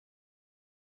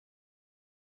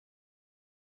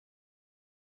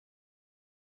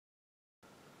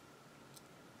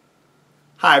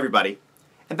Hi everybody,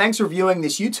 and thanks for viewing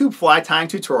this YouTube fly tying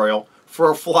tutorial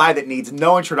for a fly that needs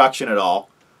no introduction at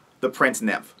all, the Prince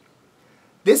Nymph.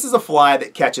 This is a fly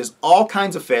that catches all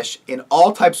kinds of fish in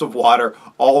all types of water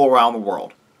all around the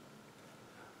world.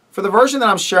 For the version that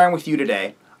I'm sharing with you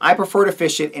today, I prefer to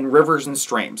fish it in rivers and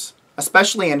streams,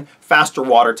 especially in faster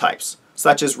water types,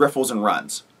 such as riffles and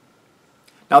runs.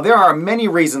 Now there are many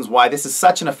reasons why this is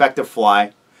such an effective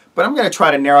fly, but I'm going to try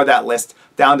to narrow that list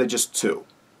down to just two.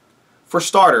 For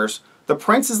starters, the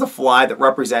Prince is the fly that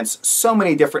represents so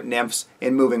many different nymphs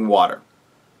in moving water.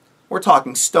 We're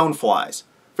talking stoneflies,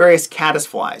 various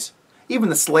caddisflies, even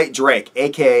the slate drake,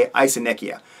 aka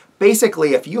Isonychia.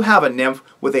 Basically, if you have a nymph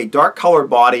with a dark colored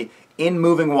body in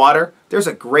moving water, there's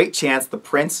a great chance the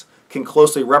Prince can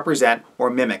closely represent or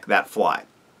mimic that fly.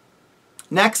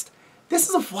 Next, this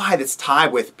is a fly that's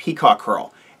tied with peacock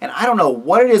herl, and I don't know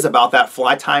what it is about that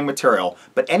fly tying material,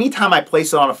 but anytime I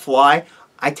place it on a fly,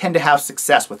 I tend to have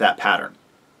success with that pattern.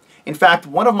 In fact,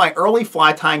 one of my early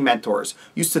fly tying mentors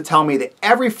used to tell me that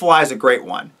every fly is a great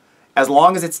one, as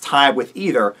long as it's tied with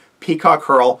either peacock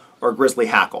herl or grizzly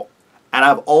hackle. And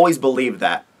I've always believed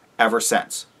that ever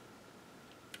since.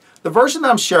 The version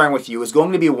that I'm sharing with you is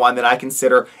going to be one that I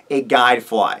consider a guide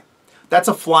fly. That's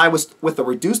a fly with a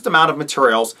reduced amount of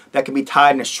materials that can be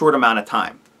tied in a short amount of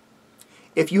time.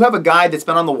 If you have a guide that's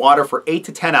been on the water for 8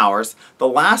 to 10 hours, the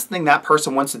last thing that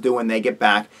person wants to do when they get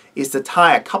back is to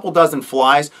tie a couple dozen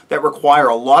flies that require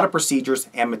a lot of procedures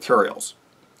and materials.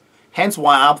 Hence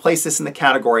why I'll place this in the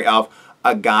category of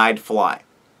a guide fly.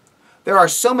 There are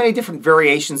so many different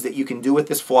variations that you can do with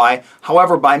this fly.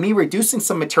 However, by me reducing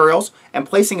some materials and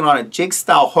placing it on a jig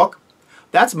style hook,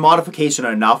 that's modification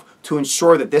enough to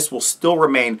ensure that this will still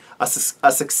remain a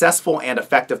successful and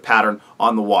effective pattern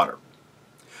on the water.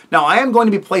 Now I am going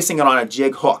to be placing it on a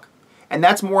jig hook, and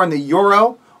that's more in the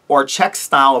Euro or Czech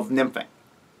style of nymphing.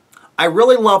 I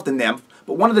really love the nymph,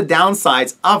 but one of the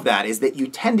downsides of that is that you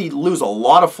tend to lose a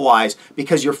lot of flies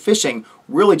because you're fishing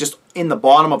really just in the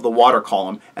bottom of the water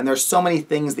column, and there's so many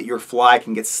things that your fly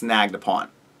can get snagged upon.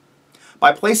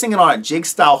 By placing it on a jig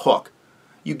style hook,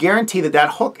 you guarantee that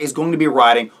that hook is going to be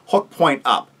riding hook point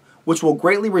up, which will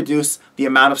greatly reduce the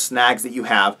amount of snags that you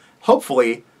have,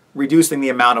 hopefully reducing the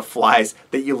amount of flies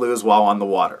that you lose while on the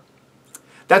water.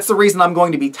 That's the reason I'm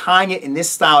going to be tying it in this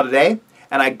style today,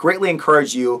 and I greatly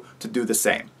encourage you to do the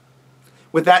same.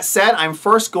 With that said, I'm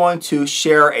first going to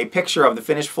share a picture of the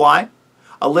finished fly,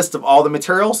 a list of all the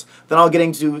materials, then I'll get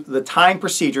into the tying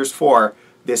procedures for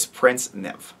this Prince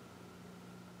Nymph.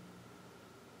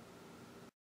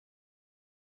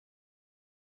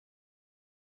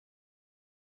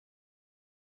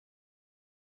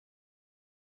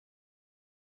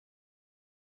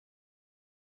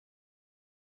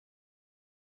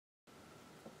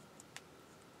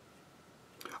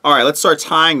 Alright, let's start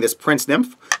tying this Prince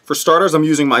Nymph. For starters, I'm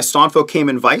using my Stonfo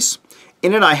Cayman Vise.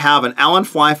 In it I have an Allen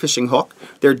fly fishing hook.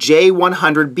 They're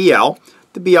J100 BL.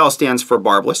 The BL stands for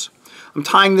barbless. I'm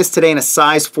tying this today in a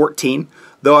size 14,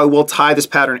 though I will tie this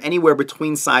pattern anywhere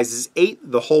between sizes 8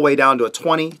 the whole way down to a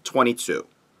 20, 22.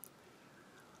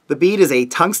 The bead is a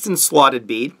tungsten slotted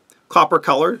bead, copper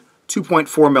colored,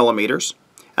 2.4 millimeters,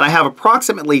 and I have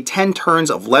approximately 10 turns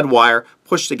of lead wire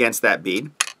pushed against that bead.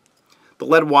 The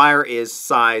lead wire is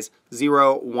size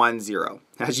 010.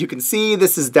 As you can see,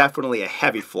 this is definitely a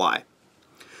heavy fly.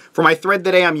 For my thread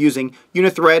today, I'm using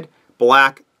UNI-Thread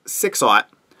Black 6/0.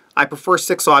 I prefer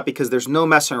 6/0 because there's no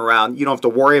messing around. You don't have to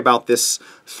worry about this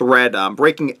thread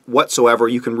breaking whatsoever.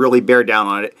 You can really bear down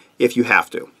on it if you have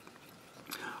to.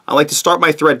 I like to start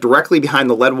my thread directly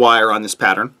behind the lead wire on this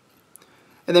pattern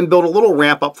and then build a little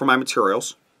ramp up for my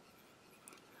materials.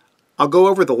 I'll go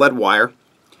over the lead wire.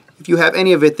 If you have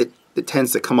any of it that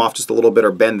tends to come off just a little bit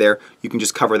or bend there, you can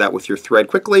just cover that with your thread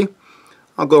quickly.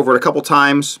 I'll go over it a couple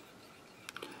times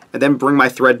and then bring my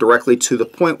thread directly to the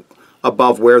point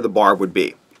above where the barb would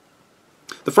be.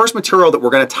 The first material that we're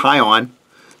going to tie on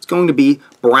is going to be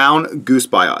brown goose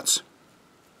biots.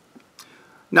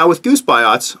 Now with goose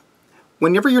biots,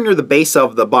 whenever you're near the base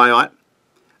of the biot,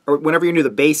 or whenever you're near the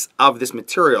base of this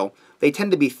material, they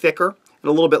tend to be thicker and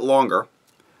a little bit longer.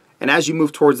 And as you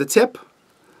move towards the tip,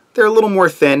 they're a little more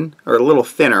thin, or a little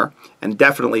thinner, and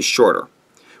definitely shorter.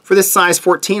 For this size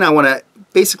 14, I want to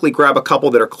basically grab a couple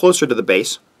that are closer to the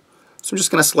base. So I'm just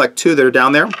going to select 2 that are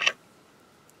down there,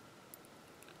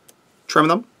 trim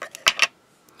them.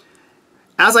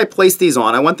 As I place these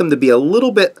on, I want them to be a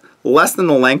little bit less than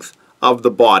the length of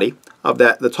the body, of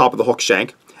the top of the hook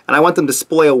shank, and I want them to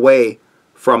splay away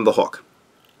from the hook.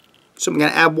 So I'm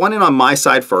going to add one in on my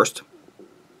side first.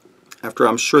 After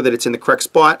I'm sure that it's in the correct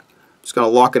spot, just going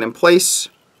to lock it in place.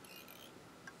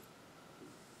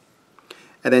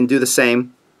 and then do the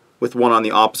same with one on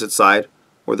the opposite side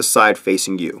or the side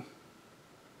facing you.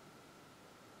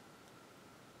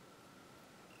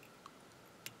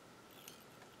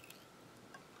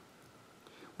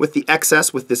 With the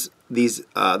excess, with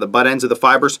the butt ends of the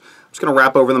fibers, I'm just going to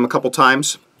wrap over them a couple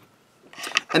times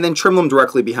and then trim them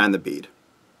directly behind the bead.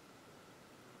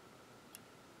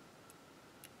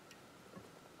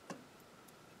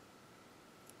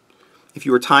 If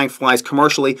you were tying flies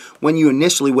commercially, when you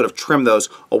initially would have trimmed those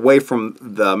away from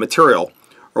the material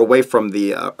or away from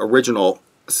the original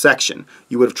section,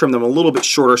 you would have trimmed them a little bit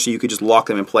shorter so you could just lock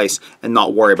them in place and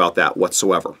not worry about that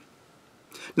whatsoever.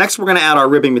 Next, we're going to add our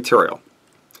ribbing material.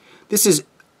 This is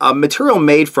a material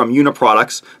made from UNI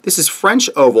products. This is French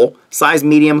Oval, size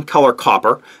medium, color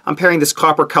copper. I'm pairing this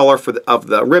copper color of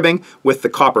the ribbing with the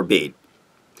copper bead.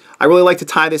 I really like to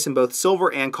tie this in both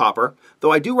silver and copper,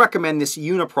 though I do recommend this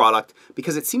UNI product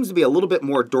because it seems to be a little bit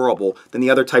more durable than the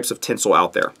other types of tinsel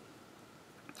out there.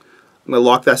 I'm going to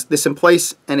lock this in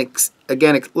place and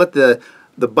again let the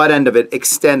butt end of it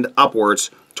extend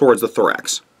upwards towards the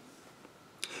thorax.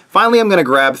 Finally, I'm going to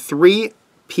grab 3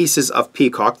 pieces of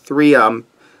Peacock, 3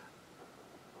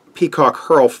 Peacock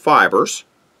herl fibers.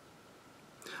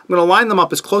 I'm going to line them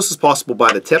up as close as possible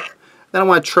by the tip, then I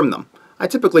want to trim them. I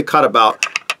typically cut about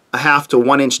a half to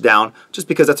 1 inch down just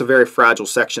because that's a very fragile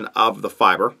section of the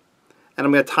fiber. And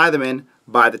I'm going to tie them in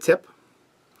by the tip.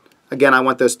 Again, I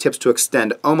want those tips to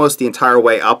extend almost the entire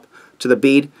way up to the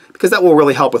bead because that will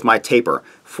really help with my taper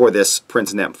for this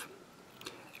Prince Nymph.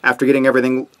 After getting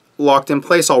everything locked in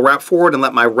place, I'll wrap forward and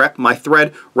let my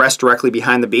thread rest directly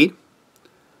behind the bead.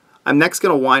 I'm next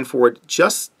going to wind forward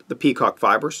just the peacock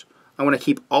fibers. I want to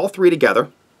keep all 3 together,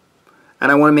 and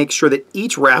I want to make sure that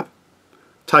each wrap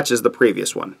touches the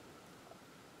previous one.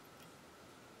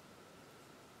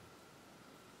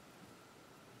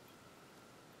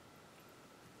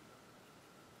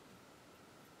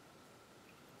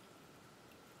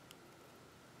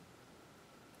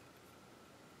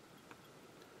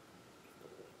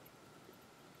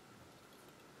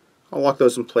 I'll lock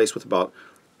those in place with about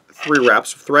 3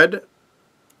 wraps of thread.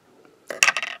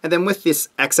 And then with this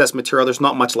excess material, there's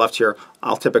not much left here.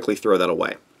 I'll typically throw that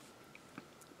away.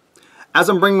 As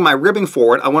I'm bringing my ribbing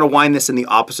forward, I want to wind this in the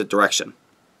opposite direction.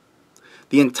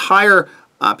 The entire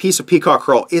piece of peacock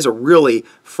herl is a really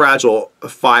fragile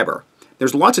fiber.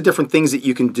 There's lots of different things that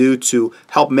you can do to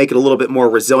help make it a little bit more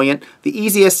resilient. The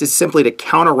easiest is simply to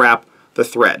counter wrap the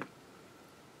thread.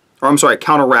 Or I'm sorry,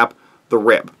 counter wrap the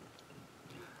rib.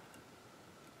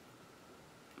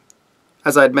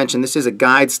 As I had mentioned, this is a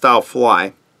guide style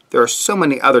fly. There are so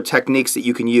many other techniques that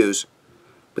you can use,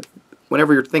 but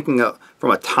whenever you're thinking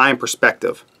from a time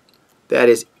perspective, that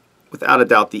is without a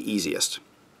doubt the easiest.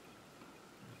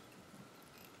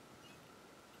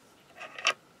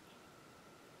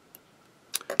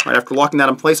 Right, after locking that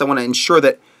in place, I want to ensure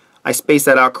that I space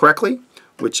that out correctly,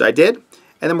 which I did,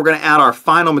 and then we're going to add our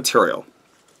final material.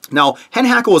 Now, hen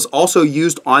hackle is also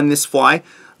used on this fly,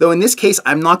 though in this case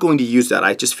I'm not going to use that.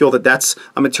 I just feel that that's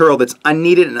a material that's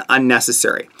unneeded and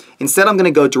unnecessary. Instead, I'm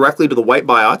going to go directly to the white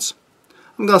biots.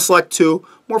 I'm going to select 2,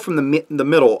 more from the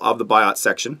middle of the biot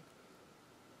section.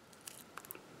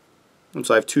 Once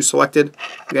I have 2 selected,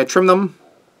 I'm going to trim them.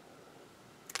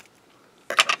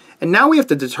 And now we have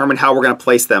to determine how we're going to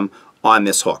place them on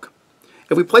this hook.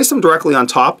 If we place them directly on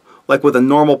top, like with a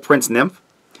normal Prince Nymph,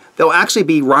 they'll actually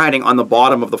be riding on the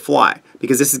bottom of the fly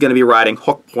because this is going to be riding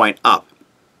hook point up.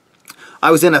 I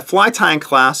was in a fly tying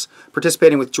class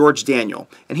participating with George Daniel,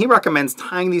 and he recommends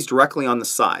tying these directly on the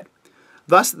side.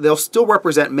 Thus, they'll still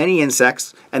represent many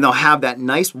insects, and they'll have that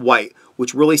nice white,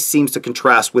 which really seems to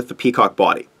contrast with the peacock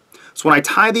body. So when I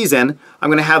tie these in, I'm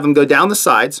going to have them go down the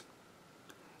sides,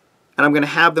 and I'm going to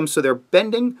have them so they're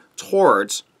bending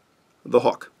towards the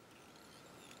hook.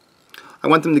 I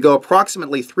want them to go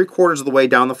approximately 3/4 of the way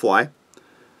down the fly.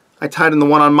 I tied in the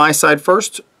one on my side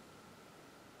first,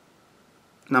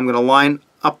 and I'm going to line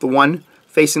up the one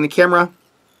facing the camera,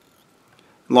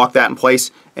 lock that in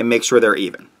place, and make sure they're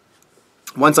even.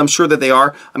 Once I'm sure that they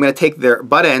are, I'm going to take their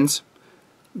butt ends,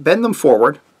 bend them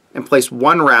forward, and place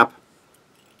 1 wrap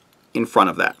in front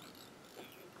of that.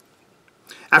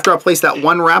 After I place that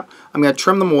 1 wrap, I'm going to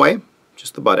trim them away,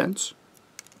 just the butt ends.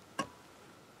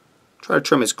 Try to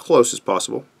trim as close as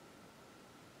possible.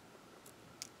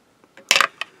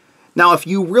 Now, if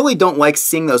you really don't like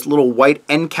seeing those little white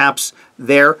end caps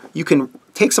there, you can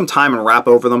take some time and wrap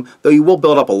over them, though you will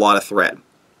build up a lot of thread.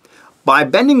 By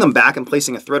bending them back and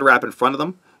placing a thread wrap in front of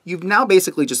them, you've now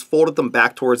basically just folded them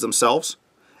back towards themselves,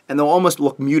 and they'll almost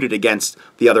look muted against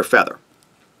the other feather.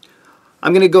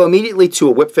 I'm going to go immediately to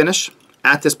a whip finish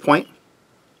at this point,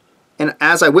 and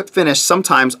as I whip finish,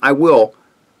 sometimes I will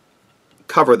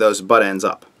cover those butt ends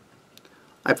up.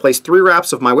 I place 3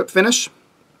 wraps of my whip finish.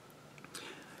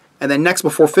 And then next,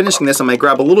 before finishing this, I'm going to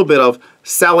grab a little bit of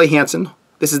Sally Hansen.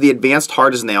 This is the Advanced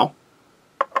Hard as Nail.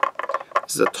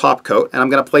 This is a top coat. And I'm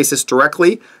going to place this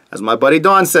directly, as my buddy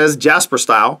Don says, Jasper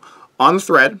style, on the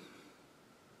thread.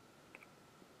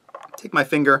 Take my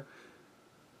finger,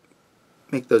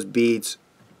 make those beads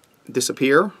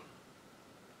disappear.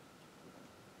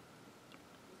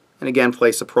 And again,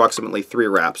 place approximately 3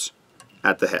 wraps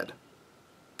at the head.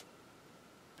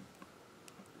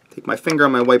 Take my finger,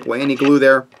 I'm going to wipe away any glue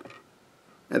there.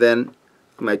 And then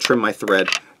I'm going to trim my thread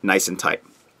nice and tight.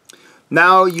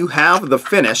 Now you have the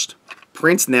finished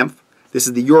Prince Nymph. This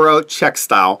is the Euro Czech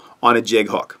style on a jig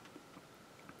hook.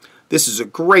 This is a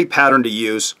great pattern to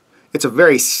use. It's a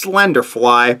very slender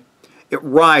fly. It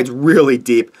rides really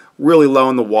deep, really low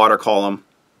in the water column.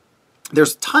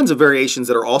 There's tons of variations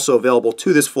that are also available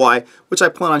to this fly, which I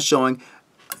plan on showing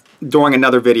during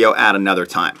another video at another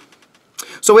time.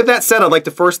 So with that said, I'd like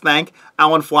to first thank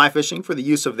Allen Fly Fishing for the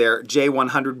use of their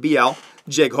J100BL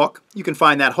jig hook. You can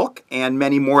find that hook and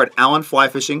many more at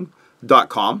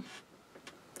allenflyfishing.com.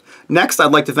 Next,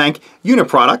 I'd like to thank UNI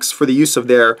Products for the use of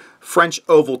their French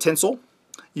Oval tinsel.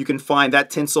 You can find that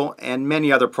tinsel and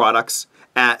many other products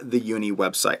at the UNI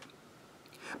website.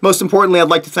 Most importantly, I'd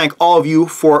like to thank all of you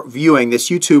for viewing this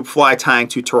YouTube fly tying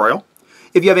tutorial.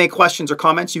 If you have any questions or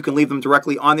comments, you can leave them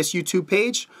directly on this YouTube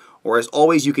page, or as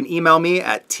always, you can email me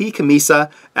at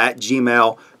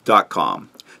tcammisa@gmail.com.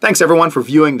 Thanks everyone for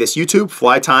viewing this YouTube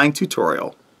fly tying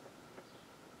tutorial.